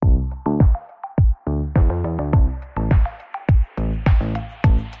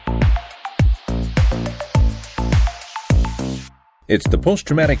It's the Post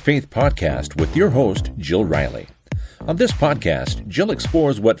Traumatic Faith Podcast with your host, Jill Riley. On this podcast, Jill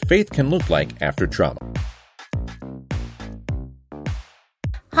explores what faith can look like after trauma.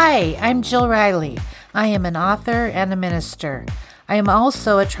 Hi, I'm Jill Riley. I am an author and a minister. I am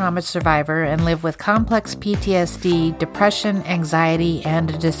also a trauma survivor and live with complex PTSD, depression, anxiety,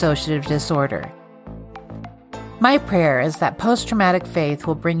 and a dissociative disorder. My prayer is that post-traumatic faith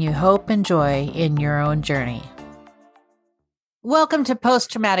will bring you hope and joy in your own journey. Welcome to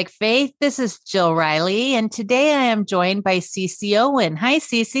Post-Traumatic Faith. This is Jill Riley, and today I am joined by Cece Owen. Hi,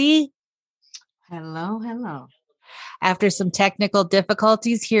 Cece. Hello. After some technical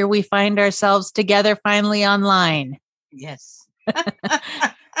difficulties, here we find ourselves together finally online. Yes.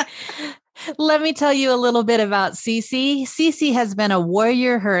 Let me tell you a little bit about Cece. Cece has been a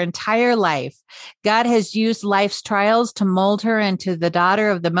warrior her entire life. God has used life's trials to mold her into the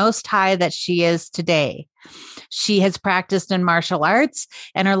daughter of the Most High that she is today. She has practiced in martial arts,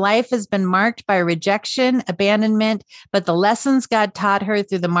 and her life has been marked by rejection, abandonment, but the lessons God taught her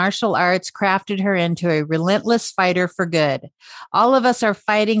through the martial arts crafted her into a relentless fighter for good. All of us are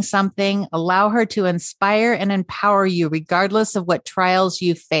fighting something. Allow her to inspire and empower you regardless of what trials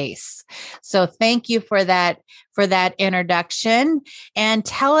you face. So thank you for that introduction, and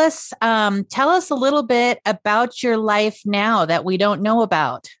tell us a little bit about your life now that we don't know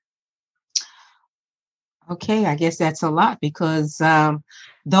about. Okay, I guess that's a lot because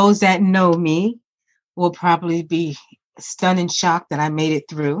those that know me will probably be stunned and shocked that I made it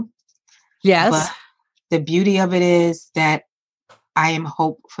through. Yes. But the beauty of it is that I am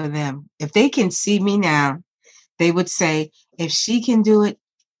hope for them. If they can see me now, they would say, if she can do it,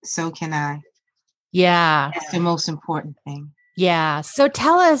 so can I. Yeah. That's the most important thing. Yeah. So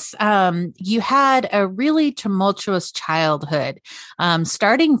tell us, you had a really tumultuous childhood,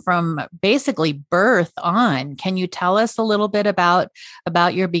 starting from basically birth on. Can you tell us a little bit about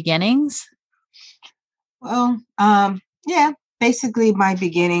your beginnings? Well, yeah, basically my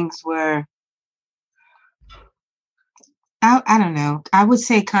beginnings were, I don't know, I would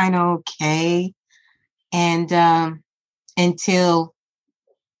say kind of okay. And until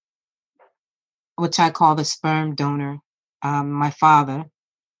which I call the sperm donor, my father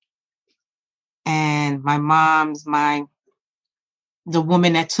and my mom's, the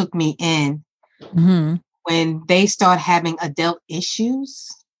woman that took me in, when they start having adult issues.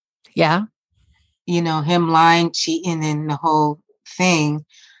 Yeah. You know, him lying, cheating, and the whole thing.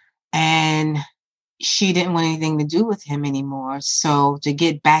 And she didn't want anything to do with him anymore. So to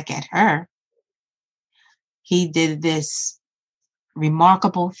get back at her, he did this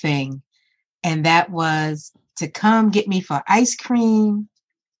remarkable thing. And that was to come get me for ice cream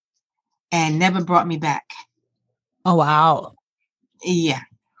and never brought me back. Oh, wow. Yeah.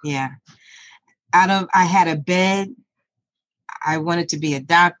 I had a bed. I wanted to be a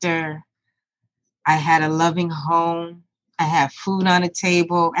doctor. I had a loving home. I had food on the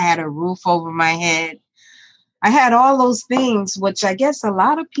table. I had a roof over my head. I had all those things, which I guess a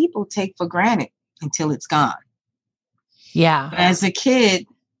lot of people take for granted until it's gone. Yeah. But as a kid,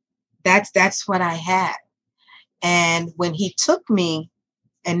 that's what I had. And when he took me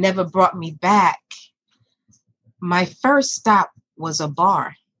and never brought me back, my first stop was a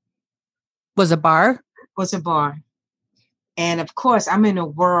bar. Was a bar? Was a bar. And of course, I'm in a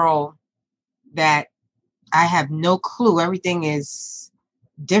world that I have no clue. Everything is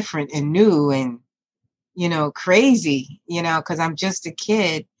different and new and, crazy, because I'm just a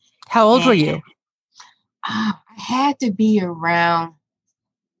kid. How old were you? I had to be around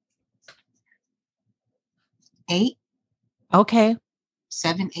 8. Okay.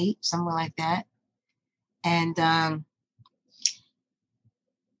 7, 8, somewhere like that. And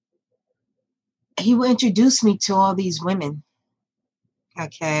he would introduce me to all these women.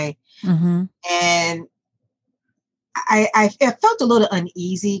 Okay. Mm-hmm. And I felt a little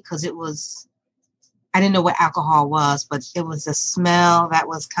uneasy because I didn't know what alcohol was, but it was a smell that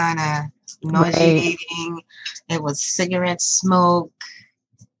was kind of nauseating. Right. It was cigarette smoke,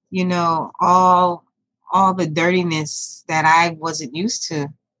 all the dirtiness that I wasn't used to,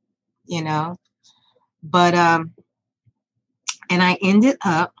 But, and I ended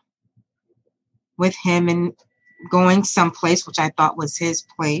up with him and going someplace, which I thought was his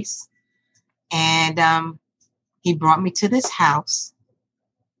place. And he brought me to this house.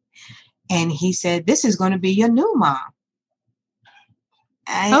 And he said, this is going to be your new mom.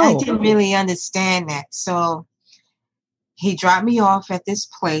 I didn't really understand that. So he dropped me off at this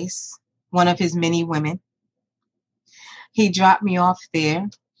place, one of his many women. He dropped me off there.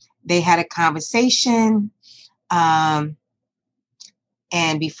 They had a conversation. And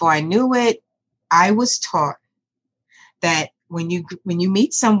before I knew it, I was taught that when you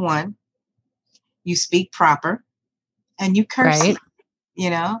meet someone, you speak proper and you curse, Right. you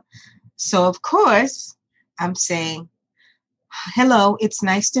know? So of course I'm saying, hello, it's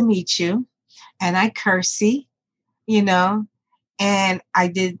nice to meet you. And I cursey, you know, and I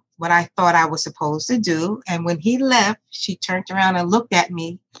did what I thought I was supposed to do. And when he left, she turned around and looked at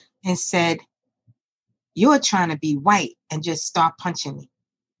me and said, you're trying to be white and just start punching me.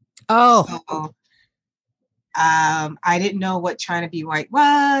 Oh, So I didn't know what trying to be white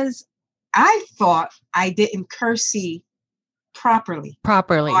was. I thought I didn't cursey properly.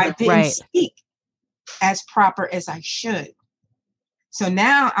 properly. Or I didn't Right. speak as proper as I should. So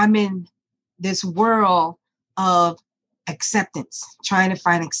now I'm in this world of acceptance, trying to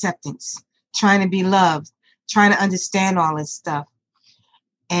find acceptance, trying to be loved, trying to understand all this stuff.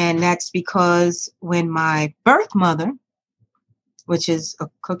 And that's because when my birth mother, which is a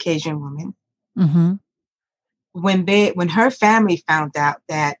Caucasian woman, Mm-hmm. when her family found out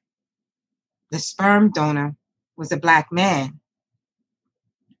that the sperm donor was a Black man,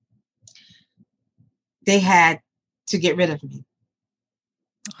 they had to get rid of me.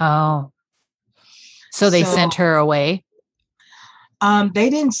 Oh. So they sent her away? They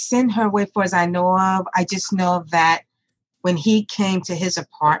didn't send her away for as I know of. I just know that when he came to his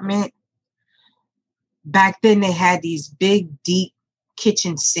apartment, back then they had these big, deep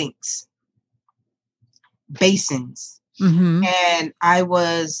kitchen sinks, basins. Mm-hmm. And I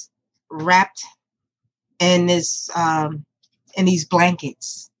was wrapped in in these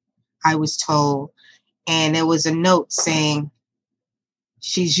blankets, I was told. And there was a note saying,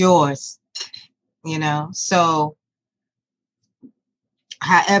 she's yours, you know? So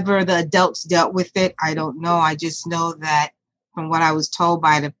however the adults dealt with it, I don't know. I just know that from what I was told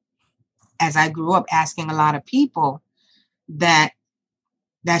as I grew up asking a lot of people, that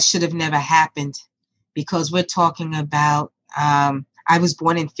should have never happened, because we're talking about, I was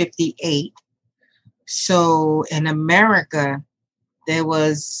born in 58. So in America, there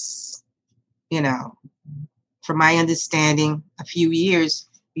was, you know, from my understanding, a few years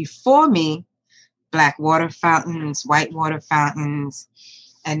before me, black water fountains, white water fountains,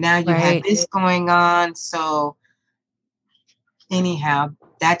 and now you have this going on. So anyhow,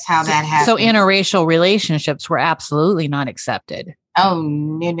 that's how that happened. So interracial relationships were absolutely not accepted. Oh,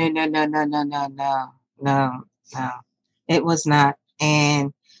 no, no, no, no, no, no, no, no, no, no. It was not.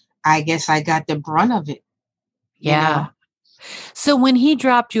 And I guess I got the brunt of it. Yeah. You know? So when he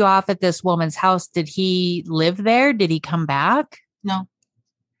dropped you off at this woman's house, did he live there? Did he come back? No.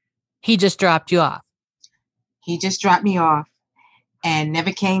 He just dropped you off. He just dropped me off and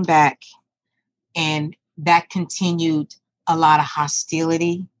never came back. And that continued a lot of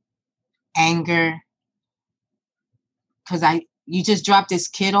hostility, anger. Because you just dropped this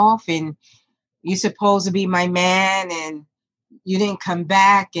kid off and you're supposed to be my man and you didn't come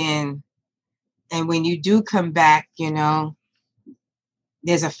back. And when you do come back, you know,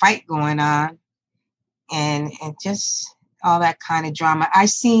 there's a fight going on and just all that kind of drama. I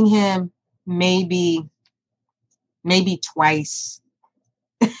seen him maybe twice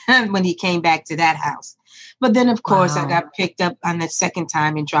when he came back to that house. But then, of course, I got picked up on the second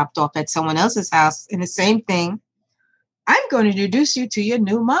time and dropped off at someone else's house. And the same thing. I'm going to introduce you to your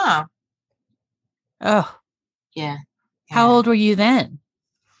new mom. Oh. Yeah. How old were you then?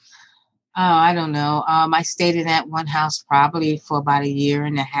 Oh, I don't know. I stayed in that one house probably for about 1.5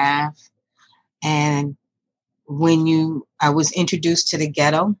 years. And I was introduced to the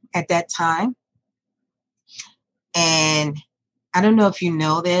ghetto at that time. And I don't know if you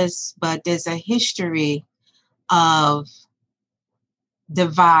know this, but there's a history of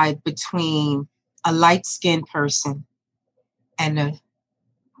divide between a light-skinned person and a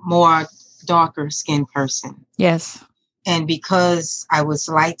more darker skinned person. Yes. And because I was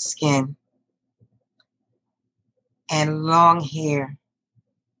light-skinned and long hair,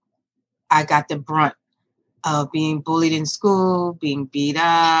 I got the brunt of being bullied in school, being beat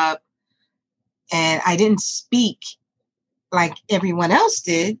up. And I didn't speak like everyone else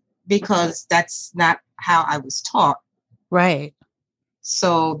did because that's not how I was taught. Right.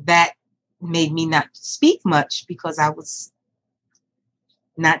 So that made me not speak much because I was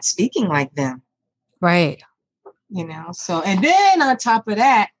not speaking like them. Right. You know, so, and then on top of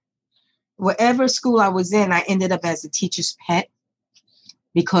that, whatever school I was in, I ended up as a teacher's pet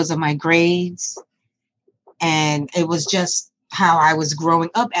because of my grades. And it was just how I was growing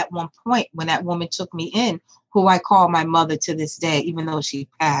up at one point when that woman took me in, who I call my mother to this day, even though she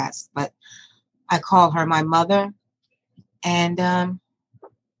passed. But I call her my mother. And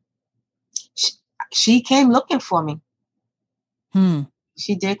she came looking for me.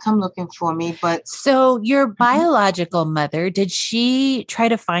 She did come looking for me, but So your biological mother, did she try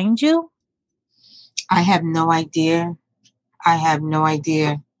to find you? I have no idea. I have no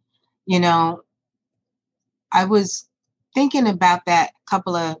idea. You know, I was thinking about that a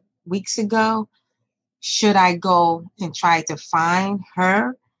couple of weeks ago. Should I go and try to find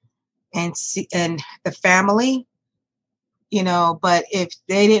her and see and the family? But if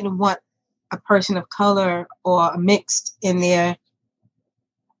they didn't want a person of color or a mixed in their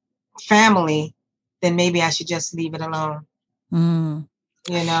family, then maybe I should just leave it alone. Mm.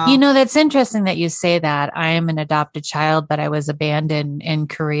 You know, That's interesting that you say that. I am an adopted child, but I was abandoned in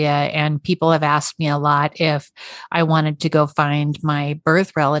Korea. And people have asked me a lot if I wanted to go find my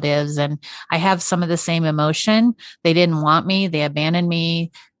birth relatives. And I have some of the same emotion. They didn't want me, they abandoned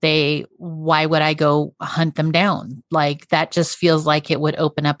me. Why would I go hunt them down? Like that just feels like it would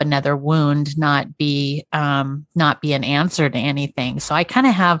open up another wound, not be an answer to anything. So I kind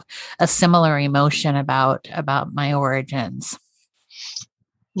of have a similar emotion about my origins.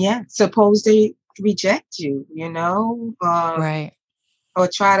 yeah. Suppose they reject you, Right. or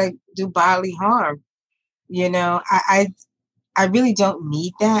try to do bodily harm. I really don't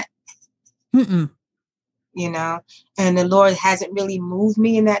need that. Mm-mm. And the Lord hasn't really moved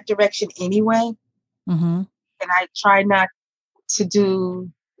me in that direction anyway. Mm-hmm. And I try not to do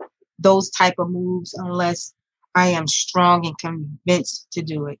those type of moves unless I am strong and convinced to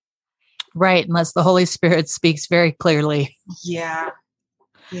do it. Right. Unless the Holy Spirit speaks very clearly. Yeah.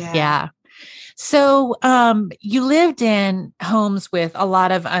 Yeah. So you lived in homes with a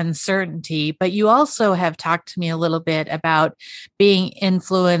lot of uncertainty, but you also have talked to me a little bit about being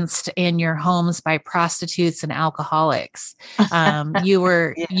influenced in your homes by prostitutes and alcoholics. You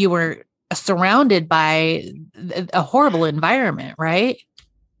were Yeah. you were surrounded by a horrible environment, right?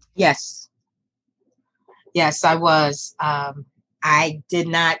 Yes. Yes, I was. I did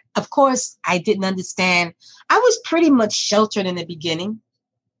not, of course, I didn't understand. I was pretty much sheltered in the beginning,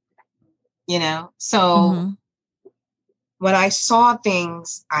 So Mm-hmm. when I saw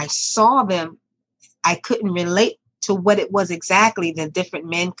things, I saw them. I couldn't relate to what it was exactly, the different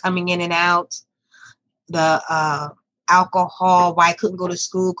men coming in and out, the alcohol, why I couldn't go to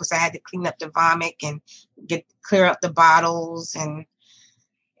school because I had to clean up the vomit and clear up the bottles. And,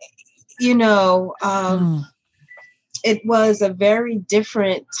 Mm. it was a very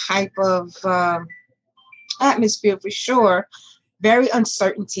different type of atmosphere for sure, very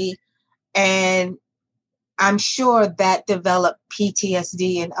uncertainty. And I'm sure that developed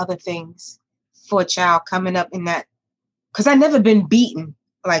PTSD and other things for a child coming up in that, because I've never been beaten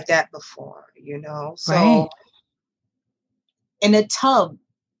like that before, So Right. in a tub,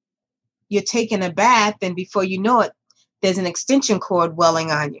 you're taking a bath, and before you know it, there's an extension cord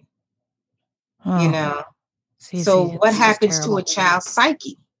welling on you, you Oh, know. it's So easy. what It's just happens to a terrible. child's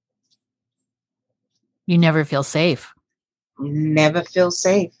psyche? You never feel safe. Never feel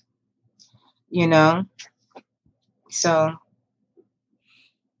safe, you know. So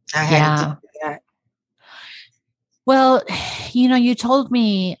I had to deal Yeah. with that. Well, you told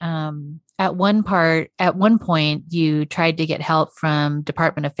me at one point, you tried to get help from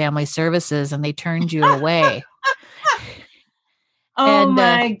Department of Family Services and they turned you away. Oh And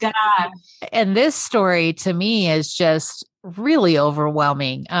my God. and this story to me is just really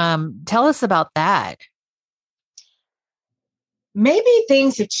overwhelming. Tell us about that. Maybe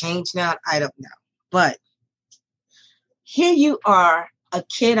things have changed now. I don't know. But here you are, a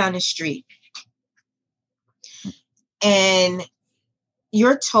kid on the street, and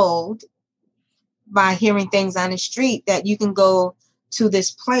you're told by hearing things on the street that you can go to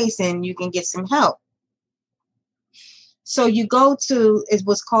this place and you can get some help. So you go to, it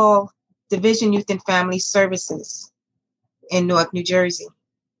was called Division Youth and Family Services in Newark, New Jersey.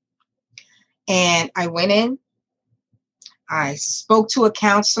 And I went in, I spoke to a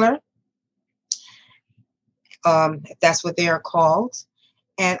counselor, if that's what they are called.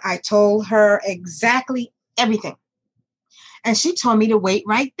 And I told her exactly everything. And she told me to wait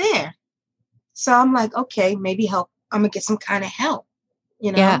right there. So I'm like, okay, maybe help. I'm going to get some kind of help,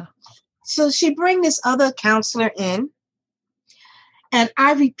 Yeah. So she bring this other counselor in, and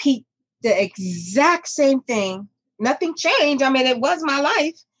I repeat the exact same thing. Nothing changed. I mean, it was my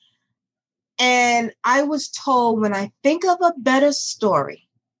life. And I was told, when I think of a better story,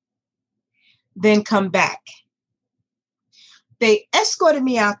 then come back. They escorted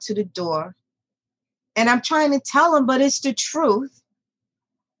me out to the door, and I'm trying to tell them, but it's the truth.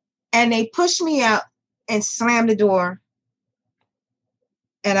 And they pushed me out and slammed the door.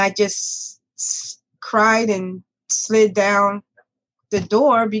 And I just cried and slid down the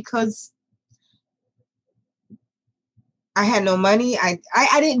door because I had no money. I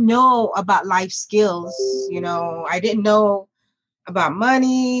didn't know about life skills. I didn't know about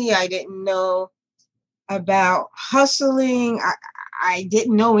money. I didn't know about hustling. I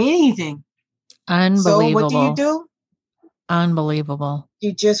didn't know anything. So what Unbelievable. do? Unbelievable.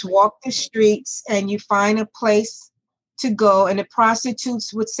 You just walk the streets and you find a place to go. And the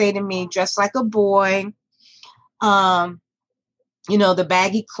prostitutes would say to me, dress like a boy, the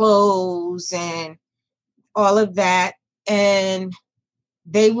baggy clothes and all of that. And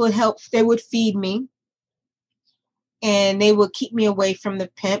they would feed me and they would keep me away from the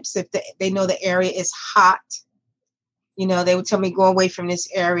pimps if they know the area is hot. They would tell me go away from this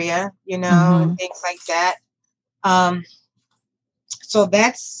area, and things like that. So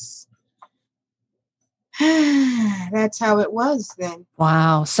that's how it was then.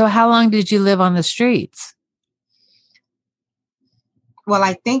 Wow. So how long did you live on the streets? Well,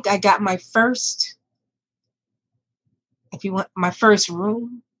 I think I got my first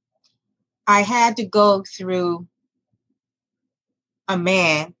room. I had to go through a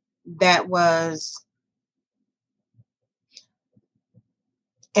man that was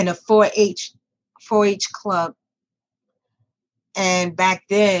in a 4-H club. And back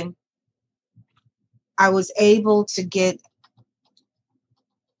then, I was able to get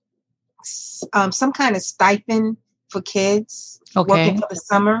some kind of stipend for kids working for the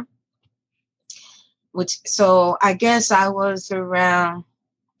summer. So I guess I was around,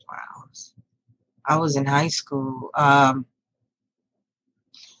 wow, I was in high school. I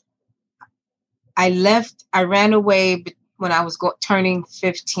ran away when I was turning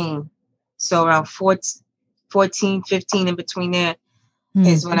 15. So around 14, 15, in between there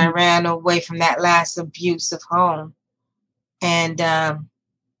is when I ran away from that last abusive home. And I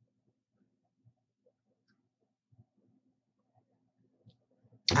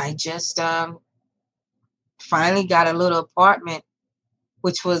just finally got a little apartment,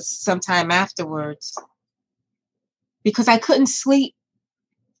 which was sometime afterwards, because I couldn't sleep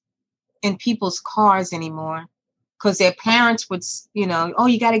in people's cars anymore because their parents would, oh,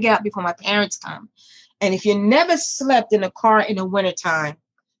 you got to get up before my parents come. And if you never slept in a car in the wintertime,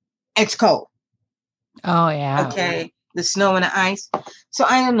 it's cold. Oh, yeah. Okay. The snow and the ice. So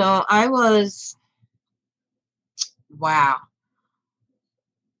I don't know. Wow.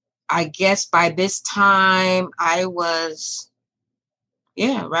 I guess by this time I was,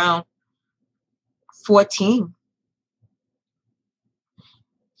 around 14.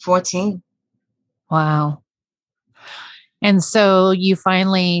 Wow. And so you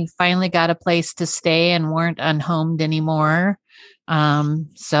finally got a place to stay and weren't unhomed anymore. Yeah,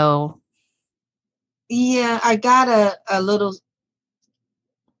 I got a little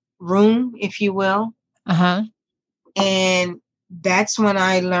room, if you will. Uh-huh. And that's when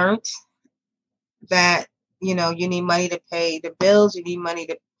I learned that, you need money to pay the bills, you need money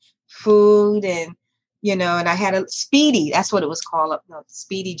to food, and, and I had a Speedy, that's what it was called,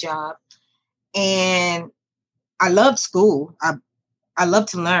 Speedy job. And I loved school. I love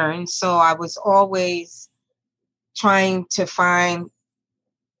to learn. So I was always trying to find,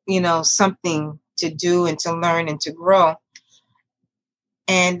 something to do and to learn and to grow.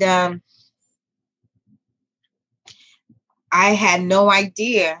 And I had no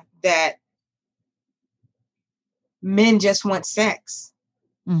idea that men just want sex.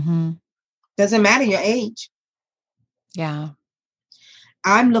 Mm-hmm. Doesn't matter your age. Yeah.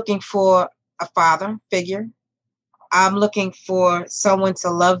 I'm looking for a father figure. I'm looking for someone to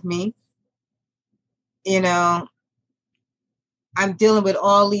love me. I'm dealing with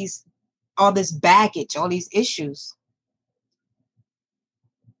all this baggage, all these issues.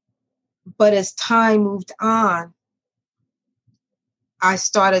 But as time moved on, I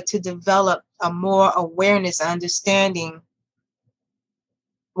started to develop a more awareness, understanding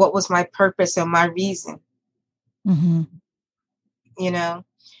what was my purpose and my reason. Mm-hmm.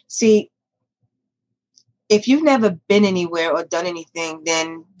 See, if you've never been anywhere or done anything,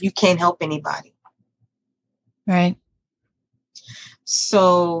 then you can't help anybody. Right.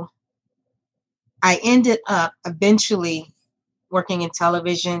 So I ended up eventually working in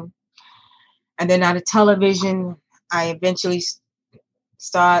television. And then out of television, I eventually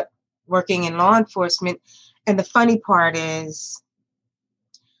start working in law enforcement. And the funny part is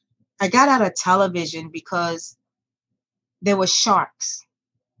I got out of television because there were sharks.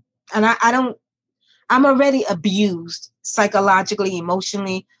 And I'm already abused psychologically,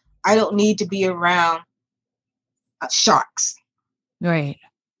 emotionally. I don't need to be around sharks. Right.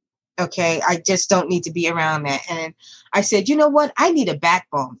 Okay. I just don't need to be around that. And I said, you know what? I need a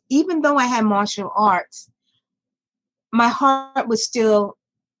backbone. Even though I had martial arts, my heart was still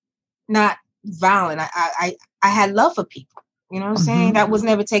not violent. I had love for people. You know what I'm saying? That was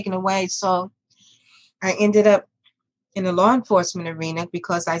never taken away. So I ended up in the law enforcement arena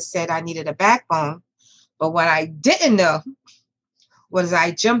because I said I needed a backbone. But what I didn't know was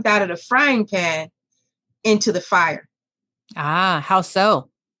I jumped out of the frying pan into the fire. Ah, how so?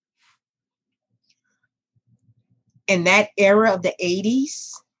 In that era of the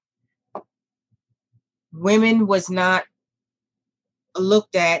 80s, women was not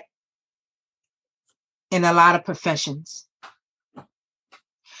looked at in a lot of professions.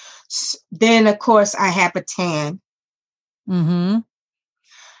 Then, of course, I have a tan. Mm-hmm.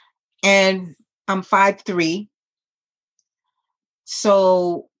 And I'm 5'3".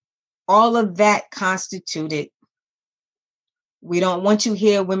 So all of that constituted, we don't want you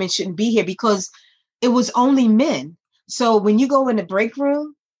here, women shouldn't be here, because it was only men. So when you go in the break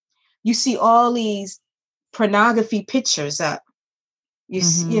room, you see all these pornography pictures up. You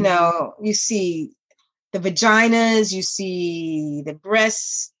see, you see the vaginas, you see the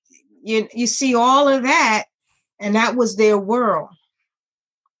breasts, you see all of that, and that was their world.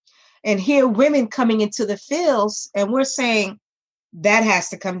 And here women coming into the fields, and we're saying that has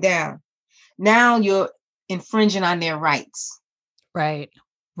to come down. Now you're infringing on their rights. Right.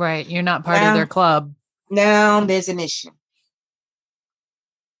 You're not part of their club. Now there's an issue.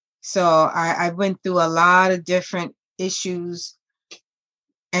 So I went through a lot of different issues.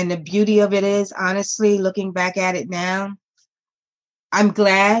 And the beauty of it is, honestly, looking back at it now, I'm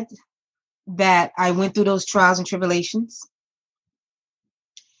glad that I went through those trials and tribulations,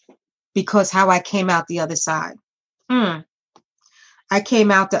 because how I came out the other side. I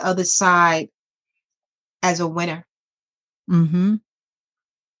came out the other side as a winner. Mm-hmm.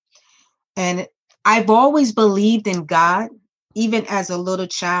 And I've always believed in God, even as a little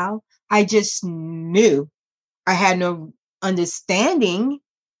child. I just knew. I had no understanding,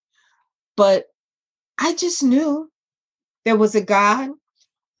 but I just knew there was a God.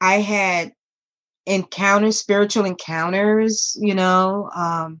 I had encounters, spiritual encounters,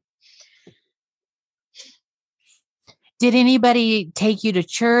 Did anybody take you to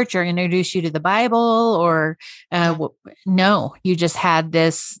church or introduce you to the Bible, or no? You just had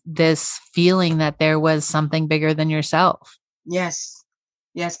this feeling that there was something bigger than yourself. Yes.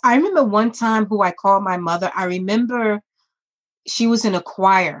 I remember one time who I called my mother. I remember she was in a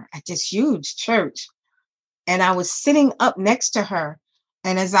choir at this huge church, and I was sitting up next to her.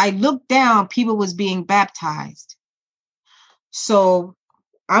 And as I looked down, people was being baptized. So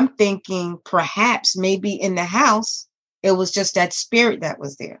I'm thinking perhaps maybe in the house, it was just that spirit that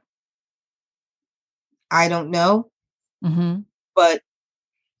was there. I don't know. Mm-hmm. But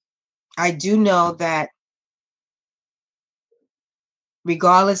I do know that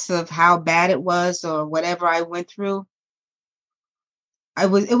regardless of how bad it was or whatever I went through, it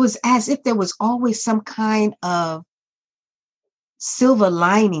was as if there was always some kind of silver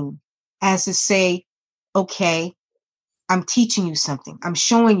lining, as to say, okay, I'm teaching you something. I'm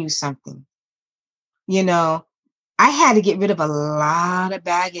showing you something. I had to get rid of a lot of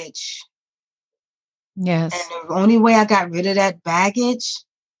baggage. Yes. And the only way I got rid of that baggage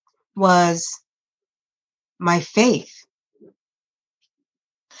was my faith.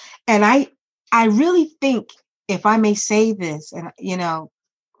 And I really think, if I may say this, and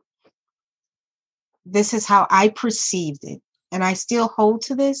this is how I perceived it, and I still hold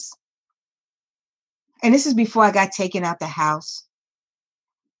to this. And this is before I got taken out the house.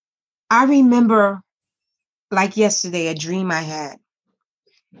 I remember, like yesterday, a dream I had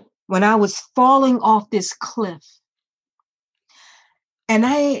when I was falling off this cliff. And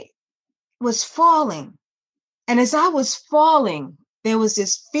I was falling. And as I was falling, there was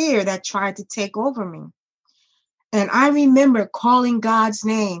this fear that tried to take over me. And I remember calling God's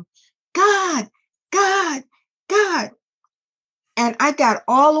name, God, God, God. And I got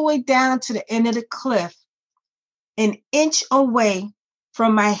all the way down to the end of the cliff, an inch away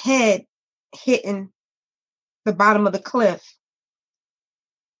from my head hitting the bottom of the cliff.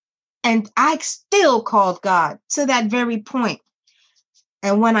 And I still called God to that very point.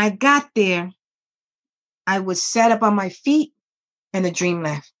 And when I got there, I was set up on my feet and the dream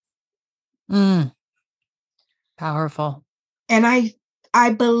left. Powerful. And I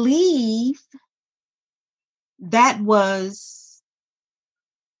believe that was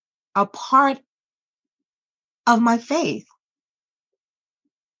a part of my faith,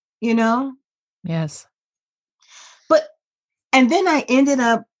 Yes. And then I ended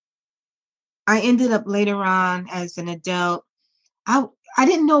up later on as an adult. I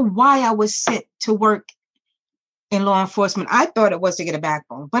didn't know why I was sent to work in law enforcement. I thought it was to get a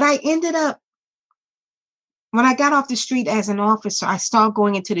backbone, but I ended up, when I got off the street as an officer, I started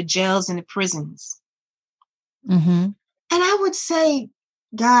going into the jails and the prisons. Mm-hmm. And I would say,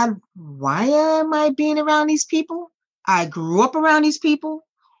 God, why am I being around these people? I grew up around these people.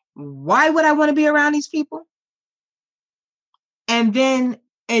 Why would I want to be around these people? And then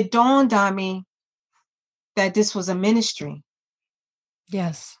it dawned on me that this was a ministry.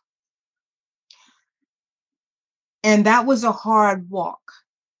 Yes. And that was a hard walk.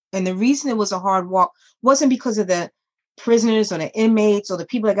 And the reason it was a hard walk wasn't because of the prisoners or the inmates or the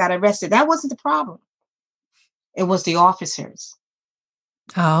people that got arrested. That wasn't the problem. It was the officers.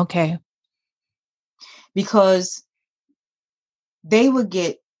 Oh, okay. Because they would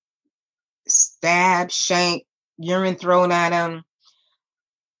get stabbed, shanked, urine thrown at them,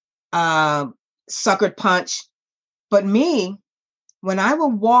 suckered punch. But me, when I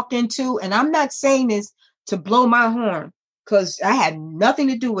would walk into, and I'm not saying this to blow my horn, because I had nothing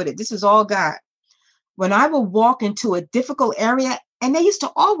to do with it. This is all God. When I would walk into a difficult area, and they used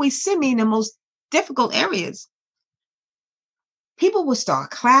to always send me in the most difficult areas, people would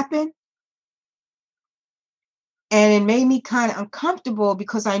start clapping. And it made me kind of uncomfortable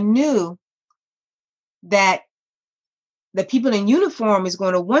because I knew that the people in uniform is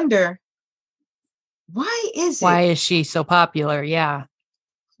going to wonder, why is Why it? is she so popular? Yeah.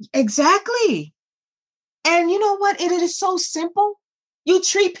 Exactly. And you know what? It is so simple. You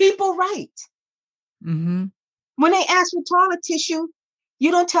treat people right. Mm-hmm. When they ask for toilet tissue,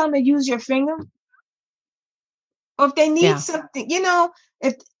 you don't tell them to use your finger. Or if they need something,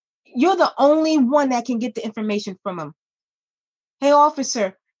 if you're the only one that can get the information from them. Hey,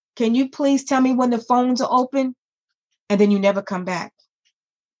 officer, can you please tell me when the phones are open? And then you never come back.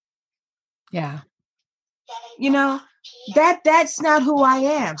 Yeah. That's not who I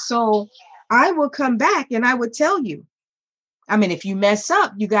am. So I will come back and I would tell you. I mean, if you mess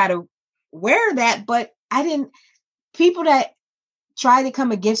up, you got to wear that. But people that try to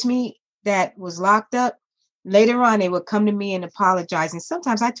come against me that was locked up, later on, they would come to me and apologize. And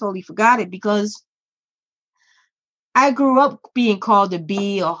sometimes I totally forgot it because I grew up being called a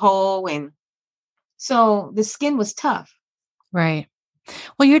bee, a hoe. And so the skin was tough. Right.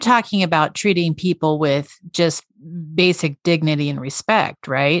 Well, you're talking about treating people with just basic dignity and respect,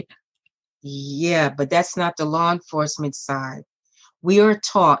 right? Yeah, but that's not the law enforcement side. We are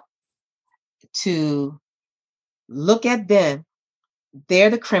taught to look at them. They're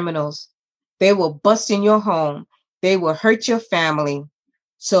the criminals. They will bust in your home. They will hurt your family.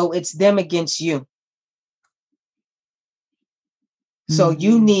 So it's them against you. So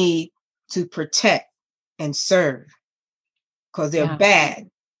you need to protect and serve because they're bad.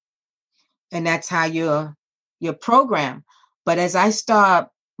 And that's how you're programmed. But as I start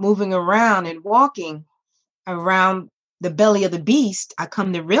moving around and walking around the belly of the beast, I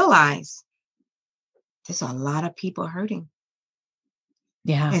come to realize there's a lot of people hurting.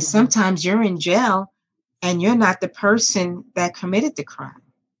 Yeah. And sometimes you're in jail and you're not the person that committed the crime.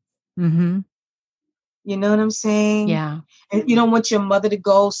 Mm-hmm. You know what I'm saying? Yeah. And you don't want your mother to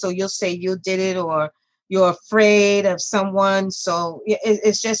go, so you'll say you did it, or you're afraid of someone. So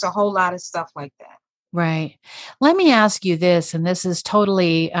it's just a whole lot of stuff like that. Right. Let me ask you this, and this is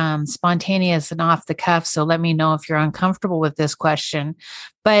totally spontaneous and off the cuff. So let me know if you're uncomfortable with this question.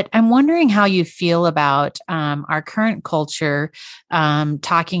 But I'm wondering how you feel about our current culture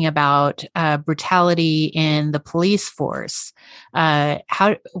talking about brutality in the police force.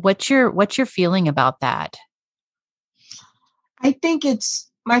 What's your feeling about that? I think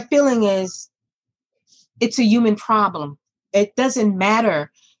my feeling is it's a human problem. It doesn't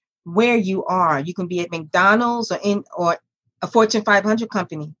matter where you are. You can be at McDonald's or a Fortune 500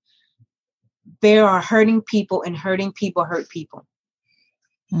 company. There are hurting people, and hurting people hurt people.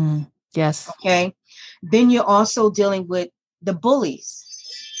 Yes. Okay. Then you're also dealing with the bullies.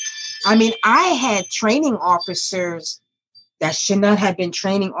 I mean, I had training officers that should not have been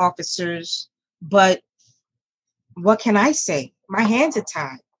training officers, but what can I say? My hands are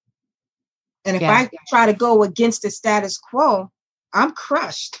tied. And if I try to go against the status quo, I'm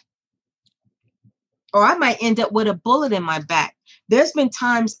crushed. Or I might end up with a bullet in my back. There's been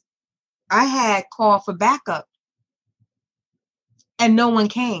times I had called for backup and no one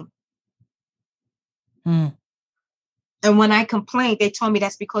came. And when I complained, they told me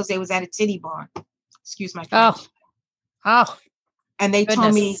that's because they was at a titty bar. Excuse my French. Oh. And they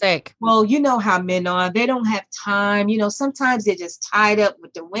told me, well, you know how men are. They don't have time. Sometimes they're just tied up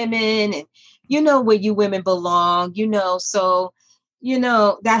with the women, and where you women belong, So,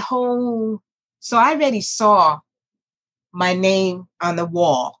 that whole, so I already saw my name on the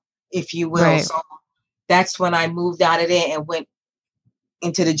wall, if you will. Right. So that's when I moved out of there and went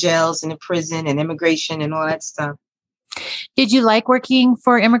into the jails and the prison and immigration and all that stuff. Did you like working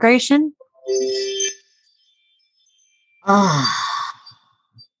for immigration? Ah,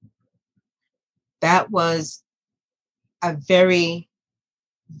 that was a very,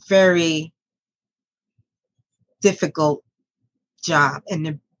 very difficult job.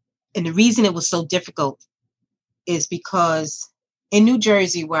 And the reason it was so difficult is because in New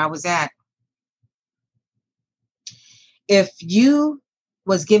Jersey, where I was at, if you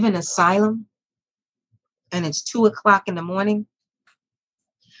was given asylum and it's 2 o'clock in the morning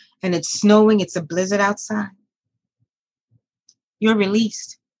and it's snowing, it's a blizzard outside, you're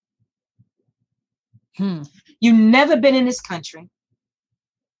released. You've never been in this country.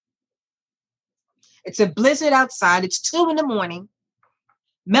 It's a blizzard outside. It's 2 a.m,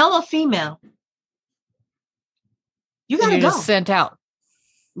 male or female. You gotta You're go. just sent out.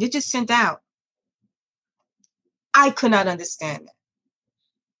 You're just sent out. I could not understand that.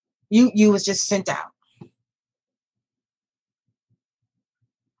 You was just sent out.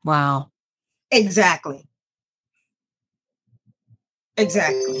 Wow. Exactly.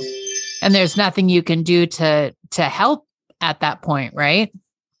 And there's nothing you can do to help at that point, right?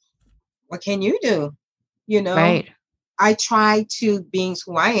 What can you do? Right. I try to, being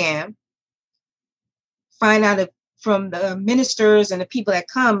who I am, find out from the ministers and the people that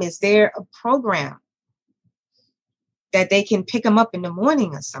come, is there a program that they can pick them up in the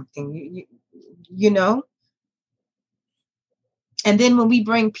morning or something, you know? And then when we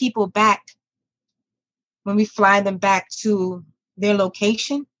bring people back, when we fly them back to their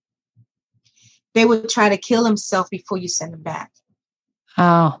location, they would try to kill themselves before you send them back.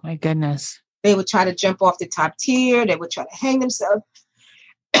 Oh, my goodness. They would try to jump off the top tier. They would try to hang themselves,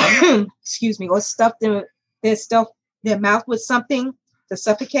 excuse me, or stuff their mouth with something to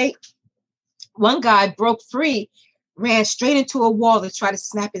suffocate. One guy broke free, ran straight into a wall to try to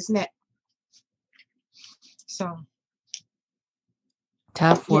snap his neck. So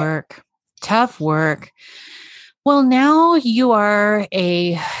tough work. Tough work. Well, now you are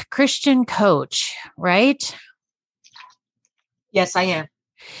a Christian coach, right? Yes, I am.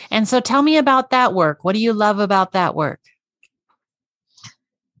 And so tell me about that work. What do you love about that work?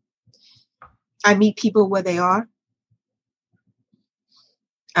 I meet people where they are.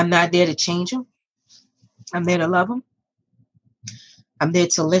 I'm not there to change them. I'm there to love them. I'm there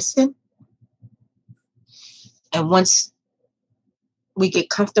to listen. And once we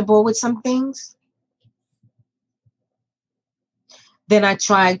get comfortable with some things, then I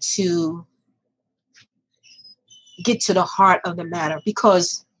try to get to the heart of the matter,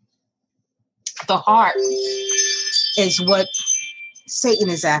 because the heart is what Satan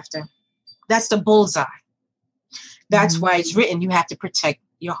is after. That's the bullseye. That's why it's written, you have to protect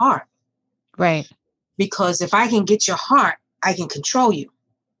your heart. Right. Because if I can get your heart, I can control you.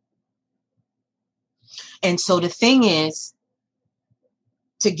 And so the thing is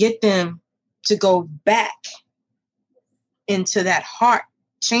to get them to go back into that heart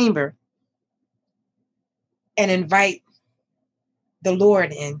chamber and invite the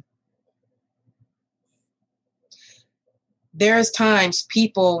Lord in. There's times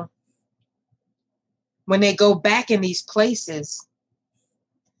people, when they go back in these places,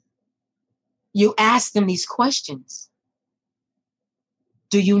 you ask them these questions.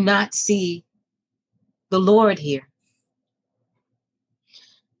 Do you not see the Lord here?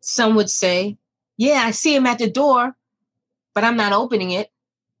 Some would say, yeah, I see him at the door, but I'm not opening it.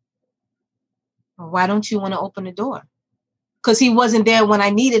 Well, why don't you want to open the door? Because he wasn't there when I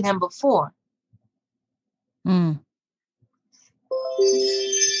needed him before.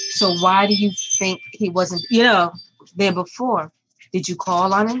 So why do you think he wasn't, there before? Did you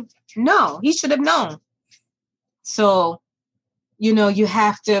call on him? No, he should have known. So, you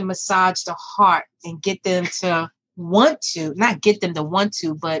have to massage the heart and get them to want to, not get them to want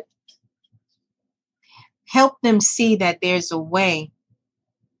to, but help them see that there's a way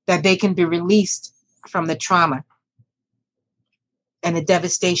that they can be released from the trauma and the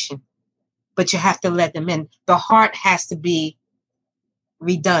devastation. But you have to let them in. The heart has to be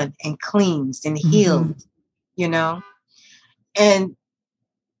redone and cleansed and healed, And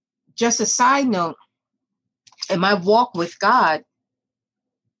just a side note, in my walk with God,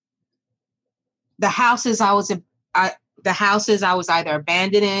 the houses I was either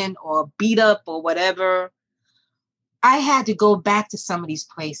abandoned in or beat up or whatever, I had to go back to some of these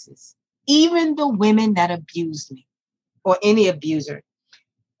places. Even the women that abused me or any abuser,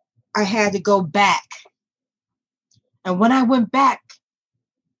 I had to go back. And when I went back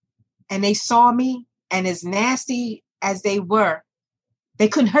and they saw me, and as nasty as they were, they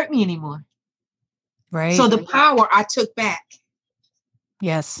couldn't hurt me anymore. Right. So the power I took back.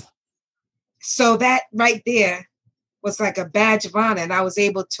 Yes. So that right there was like a badge of honor. And I was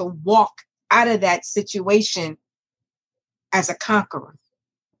able to walk out of that situation as a conqueror.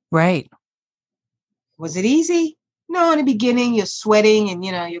 Right. Was it easy? No, in the beginning, you're sweating and,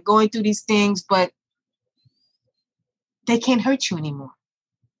 you're going through these things, but they can't hurt you anymore.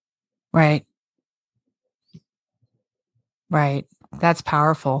 Right. Right. That's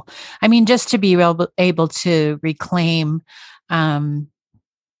powerful. I mean, just to be able to reclaim and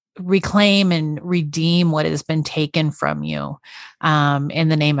redeem what has been taken from you in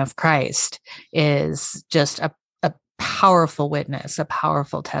the name of Christ is just a powerful witness, a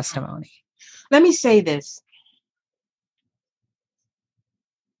powerful testimony. Let me say this.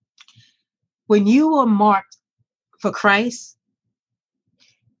 When you are marked for Christ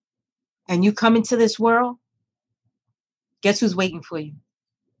and you come into this world, guess who's waiting for you?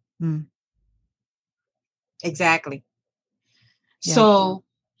 Exactly. Yeah. So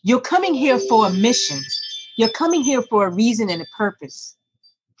you're coming here for a mission. You're coming here for a reason and a purpose.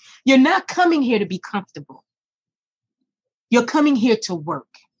 You're not coming here to be comfortable. You're coming here to work.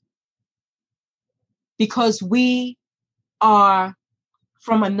 Because we are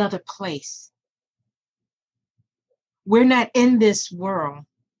from another place. We're not in this world.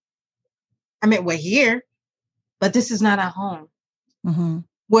 I mean, we're here, but this is not our home. Mm-hmm.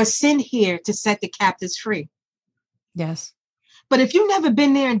 We're sent here to set the captives free. Yes. But if you've never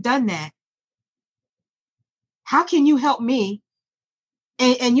been there and done that, how can you help me?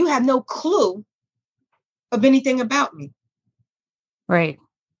 And you have no clue of anything about me. Right.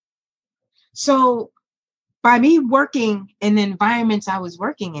 So by me working in the environments I was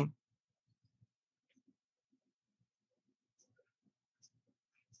working in,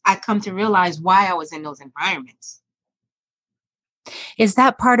 I come to realize why I was in those environments. Is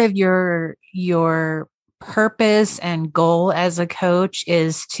that part of your purpose and goal as a coach,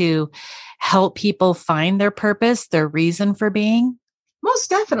 is to help people find their purpose, their reason for being? Most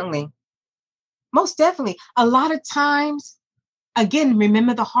definitely. Most definitely. A lot of times, again,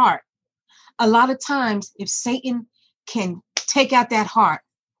 remember the heart. A lot of times, if Satan can take out that heart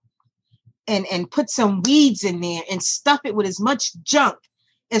and put some weeds in there and stuff it with as much junk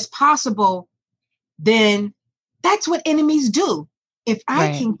as possible, then that's what enemies do. If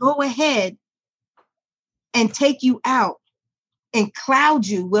I can go ahead and take you out and cloud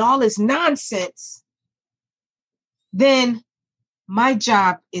you with all this nonsense, then my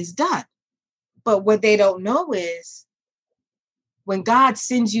job is done. But what they don't know is when God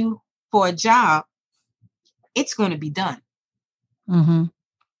sends you for a job, it's going to be done. Mm-hmm.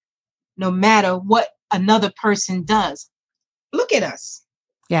 No matter what another person does. Look at us.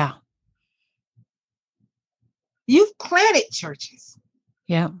 Yeah. You've planted churches.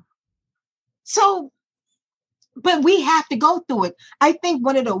 Yeah. So, but we have to go through it. I think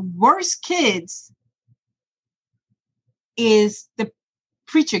one of the worst kids is the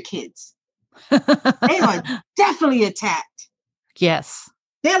preacher kids. They are definitely attacked. Yes.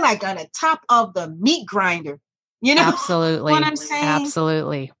 They're like on the top of the meat grinder. You know Absolutely. what I'm saying?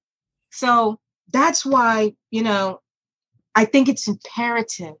 Absolutely. So that's why, I think it's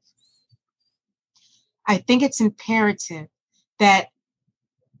imperative. I think it's imperative that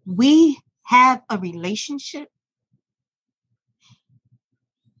we have a relationship.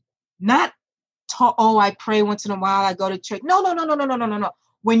 Not, I pray once in a while, I go to church. No.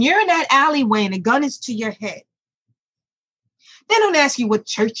 When you're in that alleyway and the gun is to your head, they don't ask you what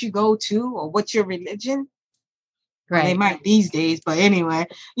church you go to or what's your religion. Right. Well, they might these days, but anyway,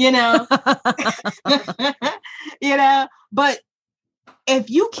 but if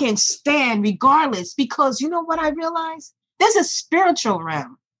you can stand regardless, because you know what I realized? There's a spiritual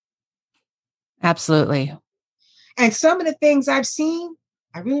realm. Absolutely. And some of the things I've seen,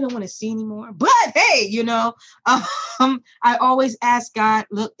 I really don't want to see anymore. But hey, I always ask God,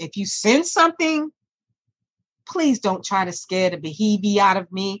 look, if you send something, please don't try to scare the beheavy out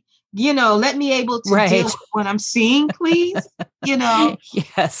of me. Let me able to deal with what I'm seeing, please.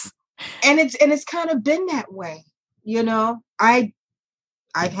 Yes. And it's kind of been that way.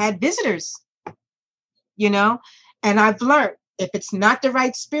 I've had visitors, and I've learned if it's not the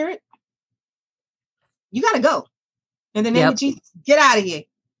right spirit, you got to go. In the name of Jesus, get out of here.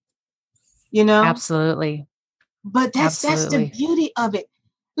 Absolutely. But that's the beauty of it.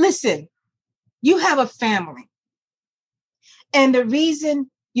 Listen, you have a family. And the reason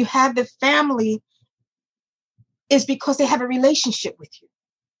you have the family is because they have a relationship with you.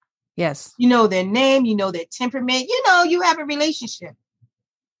 Yes. You know their name, you know their temperament, you have a relationship.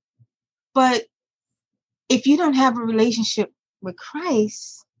 But if you don't have a relationship with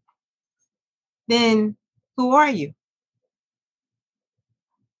Christ, then who are you?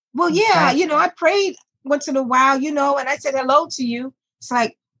 Well, yeah, I prayed once in a while, and I said hello to you. It's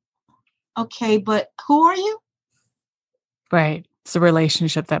like, okay, but who are you? Right. It's the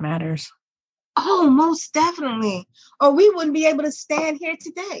relationship that matters. Oh, most definitely. Or we wouldn't be able to stand here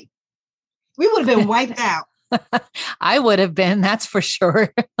today. We would have been wiped out. I would have been, that's for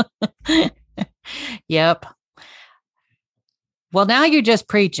sure. Yep. Well, now you're just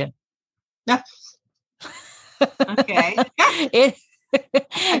preaching. Okay. I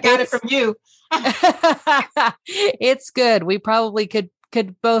got it from you. It's good. We probably could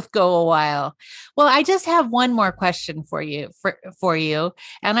both go a while. Well, I just have one more question for you,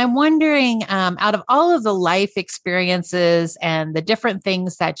 and I'm wondering, out of all of the life experiences and the different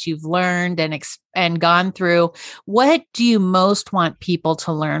things that you've learned and gone through, what do you most want people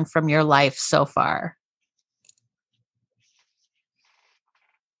to learn from your life so far?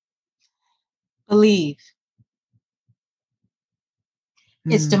 Believe.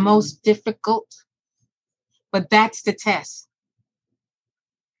 It's the most difficult, but that's the test.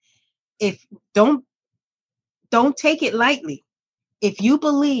 If don't take it lightly. If you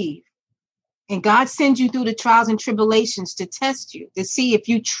believe and God sends you through the trials and tribulations to test you, to see if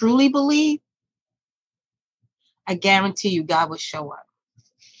you truly believe, I guarantee you God will show up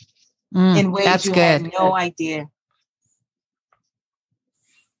in ways you have no idea.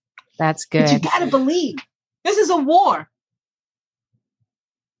 That's good. But you got to believe. This is a war.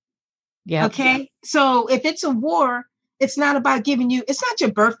 Yeah. Okay. So if it's a war, it's not about giving you, it's not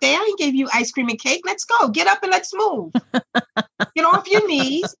your birthday. I didn't give you ice cream and cake. Let's go. Get up and let's move. Get off your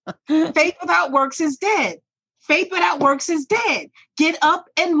knees. Faith without works is dead. Faith without works is dead. Get up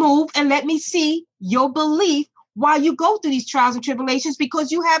and move and let me see your belief while you go through these trials and tribulations,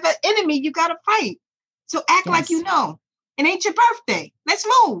 because you have an enemy you got to fight. So act like you know. It ain't your birthday. Let's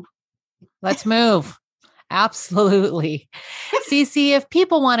move. Let's move. Absolutely. CeCe, if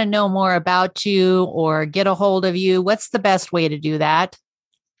people want to know more about you or get a hold of you, what's the best way to do that?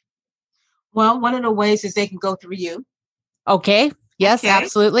 Well, one of the ways is they can go through you. Okay. Yes,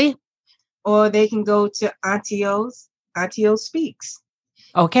 absolutely. Or they can go to Auntie Speaks.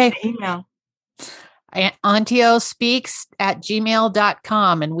 Okay. Email.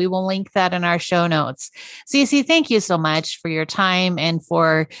 AuntieOSpeaks@gmail.com, and we will link that in our show notes. CeCe, thank you so much for your time and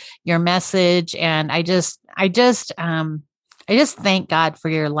for your message. And I just thank God for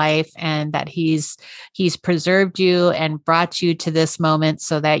your life, and that He's preserved you and brought you to this moment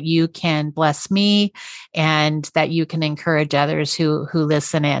so that you can bless me and that you can encourage others who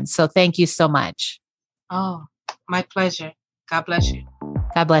listen in. So thank you so much. Oh, my pleasure. God bless you.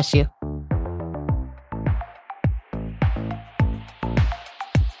 God bless you.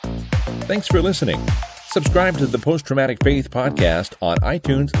 Thanks for listening. Subscribe to the Post Traumatic Faith Podcast on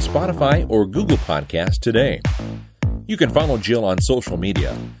iTunes, Spotify, or Google Podcasts today. You can follow Jill on social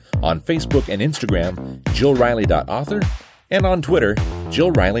media. On Facebook and Instagram, JillRiley.author, and on Twitter,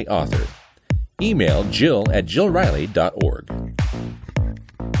 JillRileyAuthor. Email jill@jillriley.org.